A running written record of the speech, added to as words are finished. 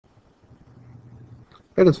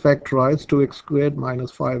let us factorize 2x squared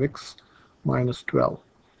minus 5x minus 12.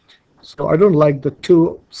 So I don't like the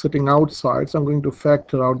 2 sitting outside, so I'm going to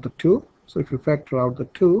factor out the 2. So if you factor out the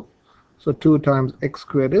 2, so 2 times x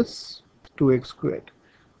squared is 2x squared.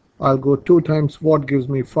 I'll go 2 times what gives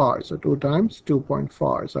me 5, so 2 times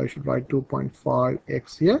 2.5, so I should write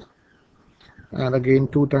 2.5x here, and again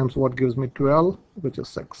 2 times what gives me 12, which is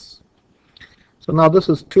 6. So now this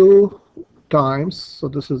is 2 times, so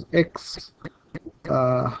this is x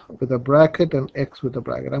with a bracket and x with a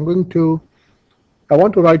bracket. I want to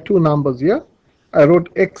write two numbers here. I wrote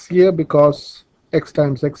x here because x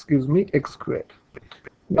times x gives me x squared.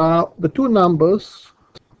 Now the two numbers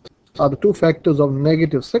are the two factors of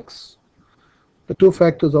negative 6. The two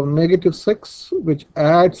factors of negative 6 which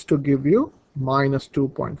adds to give you minus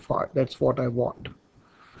 2.5. That's what I want.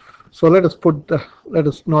 So let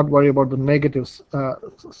us not worry about the negative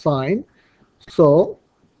sign. So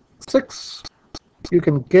 6 you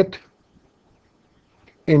can get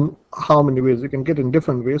in how many ways? You can get in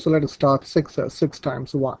different ways. So let us start 6 as 6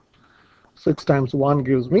 times 1. 6 times 1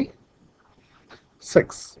 gives me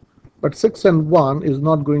 6. But 6 and 1 is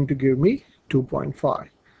not going to give me 2.5.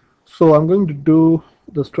 So I'm going to do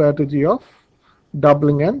the strategy of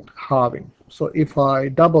doubling and halving. So if I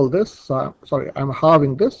double this, I'm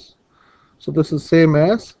halving this. So this is same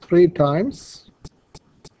as 3 times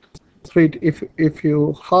 3. If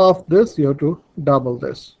you halve this, you have to double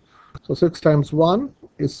this. So 6 times 1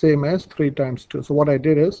 is same as 3 times 2. So what I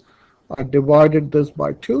did is I divided this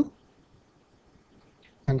by 2,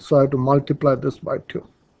 and so I have to multiply this by 2.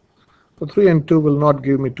 So 3 and 2 will not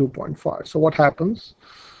give me 2.5. So what happens?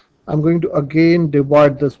 I'm going to again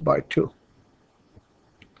divide this by 2.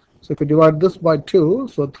 So if you divide this by 2,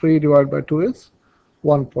 so 3 divided by 2 is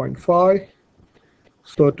 1.5.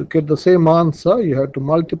 So to get the same answer, you have to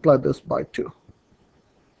multiply this by 2.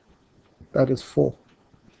 That is 4.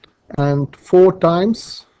 And 4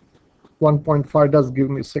 times 1.5 does give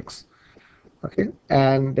me 6. Okay,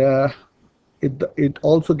 and it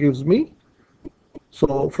also gives me,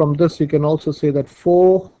 so from this you can also say that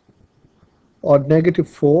 4 or negative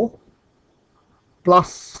 4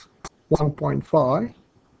 plus 1.5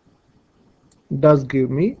 does give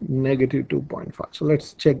me negative 2.5. So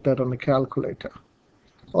let's check that on the calculator.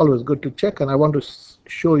 It's always good to check, and I want to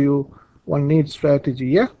show you one neat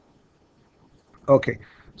strategy here. Okay,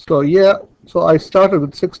 so yeah, so I started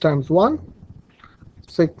with 6 times 1.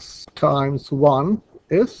 6 times 1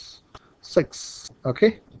 is 6.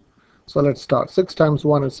 Okay, so let's start. 6 times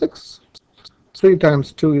 1 is 6. 3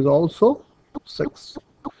 times 2 is also 6.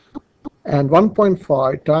 And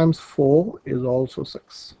 1.5 times 4 is also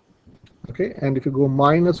 6. Okay, and if you go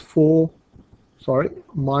minus 4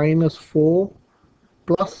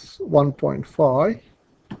 plus 1.5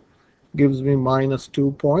 gives me minus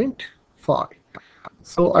 2.5.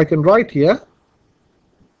 So I can write here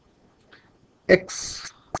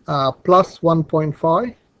x plus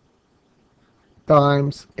 1.5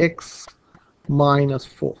 times x minus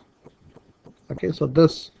 4. Okay, so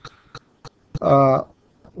this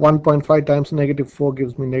 1.5 times negative 4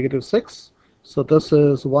 gives me negative 6. So this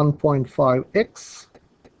is 1.5x,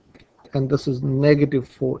 and this is negative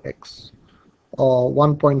 4x, or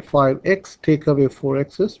 1.5x take away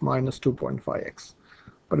 4x is minus 2.5x.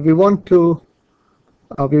 But we want to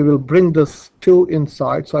we will bring this 2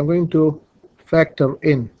 inside, so I'm going to factor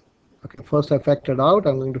in. Okay, first I factored out,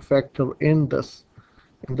 I'm going to factor in this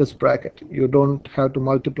bracket. You don't have to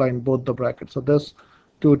multiply in both the brackets. So this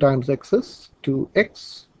 2 times x is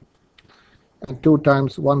 2x, and 2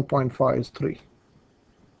 times 1.5 is 3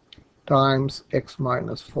 times x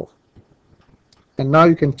minus 4. And now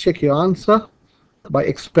you can check your answer by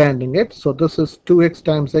expanding it. So this is 2x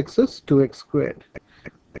times x is 2x squared.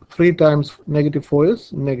 3 times negative 4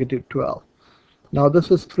 is negative 12. Now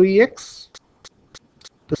this is 3x,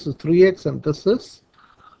 this is 3x, and this is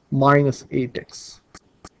minus 8x.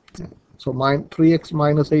 So 3x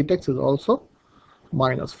minus 8x is also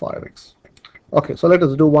minus 5x. Okay, so let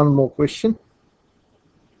us do one more question.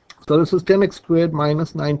 So this is 10x squared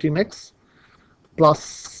minus 19x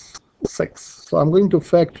plus 6. So I'm going to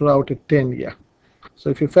factor out a 10 here. So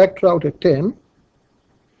if you factor out a 10,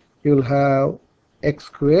 you'll have x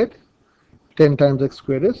squared. 10 times x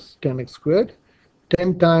squared is 10x squared.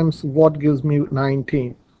 10 times what gives me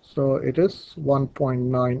 19? So it is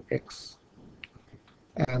 1.9x.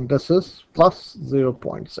 And this is plus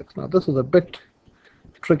 0.6. Now this is a bit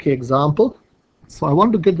tricky example. So I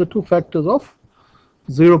want to get the two factors of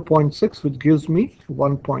 0.6, which gives me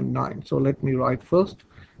 1.9. So let me write first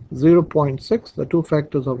 0.6, the two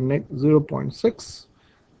factors of 0.6,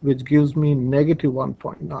 which gives me negative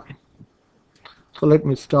 1.9. So let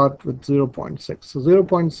me start with 0.6. So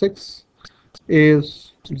 0.6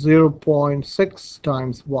 is 0.6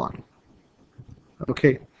 times 1.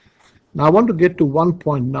 Okay. Now I want to get to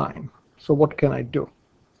 1.9. So what can I do?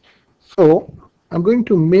 So I'm going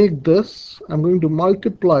to make this, I'm going to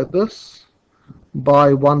multiply this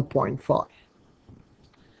by 1.5.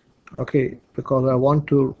 Okay, because I want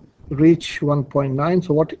to reach 1.9.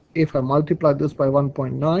 So what if I multiply this by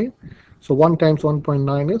 1.9? So 1 times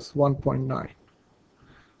 1.9 is 1.9.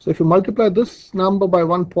 So if you multiply this number by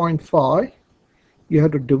 1.5, you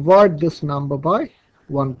have to divide this number by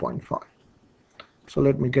 1.5. So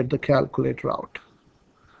let me get the calculator out.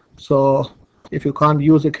 So if you can't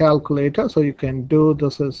use a calculator, so you can do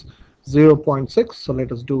this is 0.6. So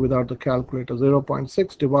let us do without the calculator.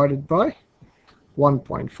 0.6 divided by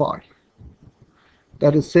 1.5.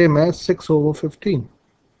 That is same as 6 over 15.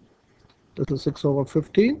 This is 6 over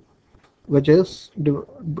 15, which is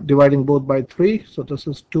dividing both by 3. So this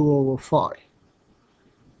is 2 over 5.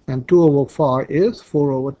 And 2 over 5 is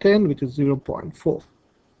 4 over 10, which is 0.4.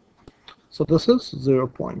 So this is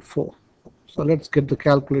 0.4. So let's get the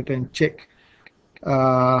calculator and check.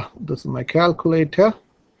 This is my calculator.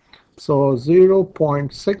 So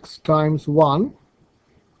 0.6 times 1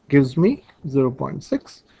 gives me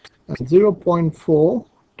 0.6, and 0.4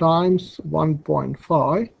 times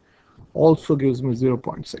 1.5 also gives me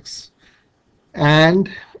 0.6. And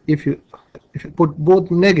if you put both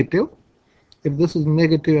negative, if this is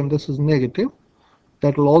negative and this is negative,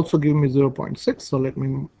 that will also give me 0.6. So let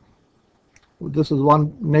me, this is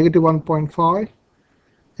negative 1.5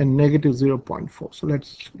 and negative 0.4. So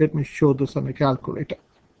let me show this on a calculator.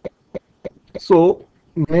 So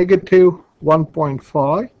negative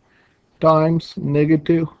 1.5 times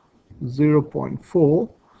negative 0.4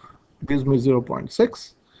 gives me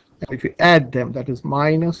 0.6. And if you add them, that is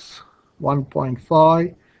minus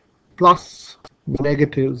 1.5 plus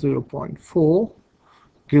negative 0.4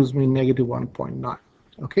 gives me negative 1.9.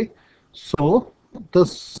 Okay, so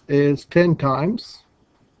this is 10 times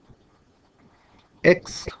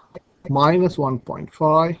x minus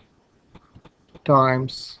 1.5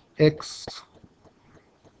 times x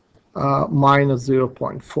minus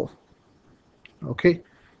 0.4. Okay,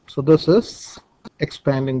 so this is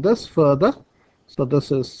expanding this further. So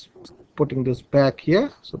this is putting this back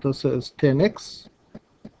here. So this is 10x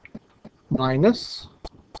minus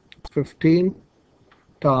 15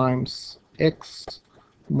 times x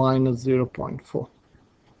minus 0.4.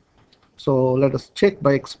 So let us check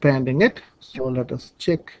by expanding it. So let us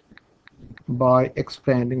check by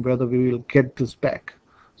expanding whether we will get this back.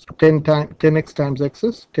 So 10x times x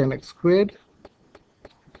is 10x squared.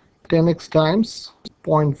 10x times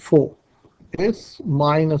 0.4 is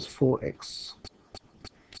minus 4x.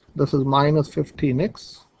 This is minus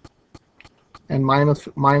 15x, and minus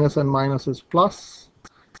and minus is plus,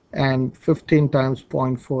 and 15 times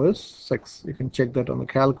 0.4 is 6. You can check that on the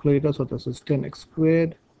calculator. So this is 10x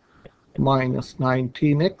squared minus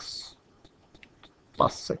 19x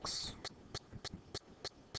plus 6.